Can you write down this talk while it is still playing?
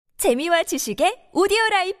재미와 지식의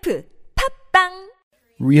오디오라이프 팝빵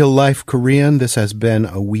Real Life Korean. This has been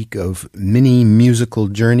a week of mini musical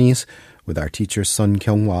journeys with our teacher Sun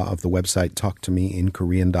Kyunghwa of the website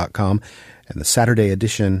talktomeinkorean.com. And the Saturday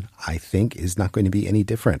edition, I think, is not going to be any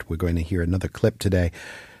different. We're going to hear another clip today.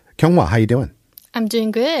 Kyunghwa, how you doing? I'm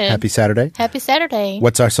doing good. Happy Saturday. Happy Saturday.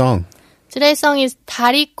 What's our song? Today's song is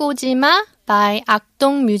다리꼬지마 by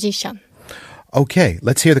악동뮤지션. Okay,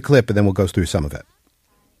 let's hear the clip and then we'll go through some of it.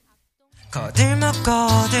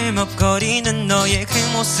 거들먹거리는 너의 그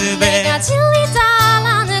모습에 내가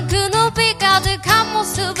진리다라는 그 눈빛 가득한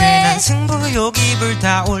모습에 괜한 승부욕이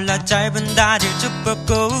불타올라 짧은 다리를 쭉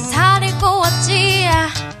뻗고 다리고 왔지.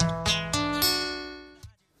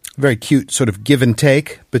 Very cute sort of give and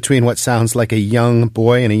take between what sounds like a young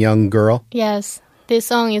boy and a young girl. Yes, this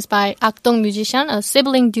song is by 악동뮤지션, a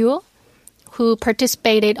sibling duo who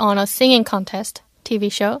participated on a singing contest TV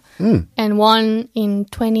show and won in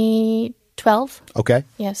 2012. Okay.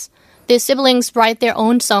 Yes. These siblings write their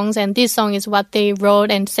own songs, and this song is what they wrote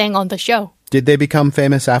and sang on the show. Did they become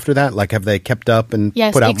famous after that? Like, have they kept up and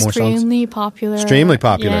put out more songs? Extremely popular. Extremely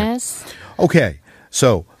popular. Yes. Okay,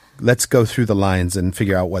 so let's go through the lines and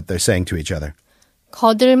figure out what they're saying to each other.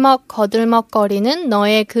 거들먹거리는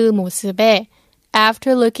너의 그 모습에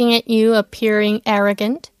after looking at you appearing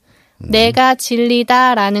arrogant 내가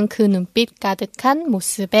진리다라는 그 눈빛 가득한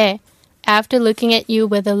모습에 after looking at you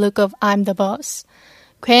with a look of I'm the boss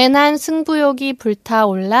괜한 승부욕이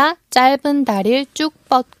불타올라 짧은 다리를 쭉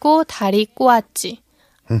뻗고 다리 꼬았지.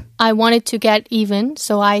 I wanted to get even,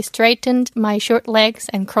 so I straightened my short legs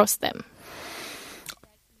and crossed them.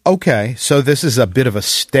 Okay, so this is a bit of a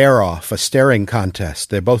stare-off, a staring contest.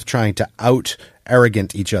 They're both trying to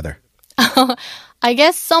out-arrogant each other. I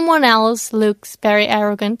guess someone else looks very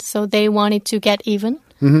arrogant, so they wanted to get even.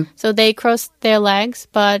 So they crossed their legs,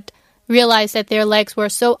 but realized that their legs were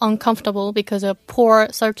so uncomfortable because of poor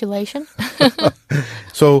circulation.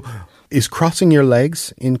 So is crossing your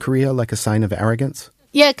legs in Korea like a sign of arrogance?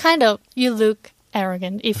 Yeah, kind of. You look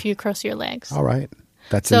arrogant if you cross your legs. All right.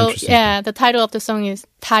 That's an So, interesting yeah, thing. the title of the song is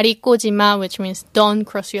다리꼬지마, which means don't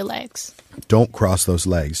cross your legs. Don't cross those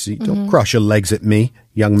legs. Don't cross your legs at me,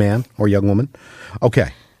 young man or young woman.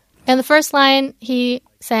 Okay. And the first line, he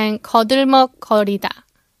sang 거들먹거리다.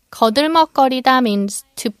 거들먹거리다 means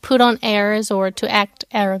to put on airs or to act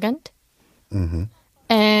arrogant.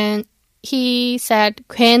 And he said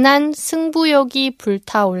괜한 승부욕이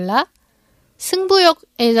불타올라. 승부욕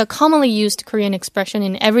is a commonly used Korean expression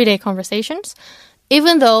in everyday conversations,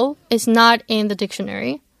 even though it's not in the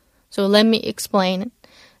dictionary. So let me explain.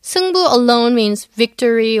 승부 alone means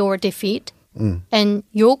victory or defeat. And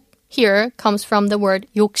욕 here comes from the word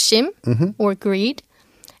욕심 or greed.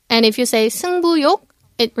 And if you say 승부욕,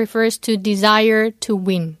 it refers to desire to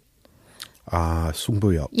win.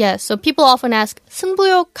 승부욕. Yes, so people often ask,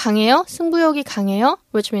 승부욕 강해요? 승부욕이 강해요?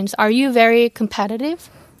 Which means, are you very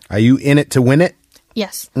competitive? Are you in it to win it?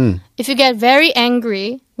 Yes. If you get very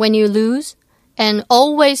angry when you lose and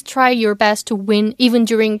always try your best to win even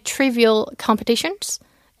during trivial competitions,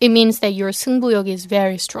 it means that your 승부욕 is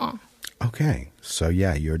very strong. Okay. So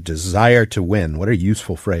yeah, your desire to win. What a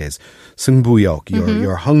useful phrase. 승부욕,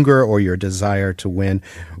 your hunger or your desire to win.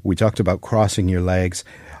 We talked about crossing your legs.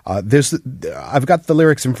 I've got the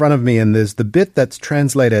lyrics in front of me, and there's the bit that's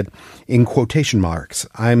translated in quotation marks.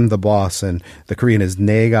 I'm the boss, and the Korean is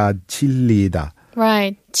내가 진리다.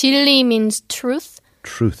 Right. 진리 means truth.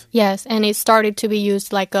 Truth. Yes, and it started to be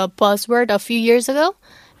used like a buzzword a few years ago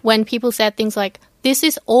when people said things like, this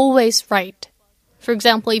is always right. For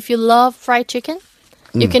example, if you love fried chicken,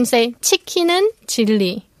 you can say 치킨은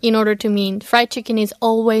진리 in order to mean fried chicken is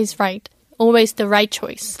always right, always the right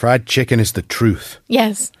choice. Fried chicken is the truth.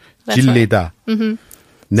 Yes, that's 진리다. right.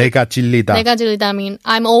 내가 진리다. 내가 진리다 mean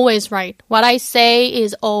I'm always right. What I say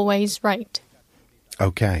is always right.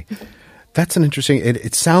 Okay. That's an interesting...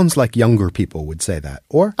 It sounds like younger people would say that.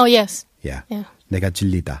 Or? Oh, yes. Yeah. Yeah. 내가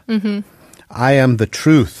진리다. I am the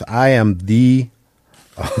truth. I am the...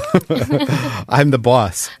 I'm the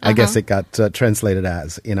boss. I guess it got translated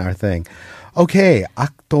as in our thing. Okay,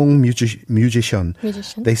 악동뮤지션.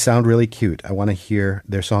 They sound really cute. I want to hear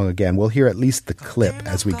their song again. We'll hear at least the clip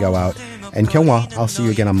as we go out. And Kyunghwa, I'll see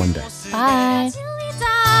you again on Monday. Bye.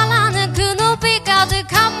 진리다라는 그 눈빛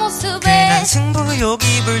가득한 모습에 괜한 승부욕이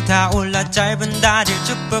불타올라 짧은 다리를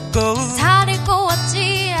쭉 뻗고 다리 꼬았지.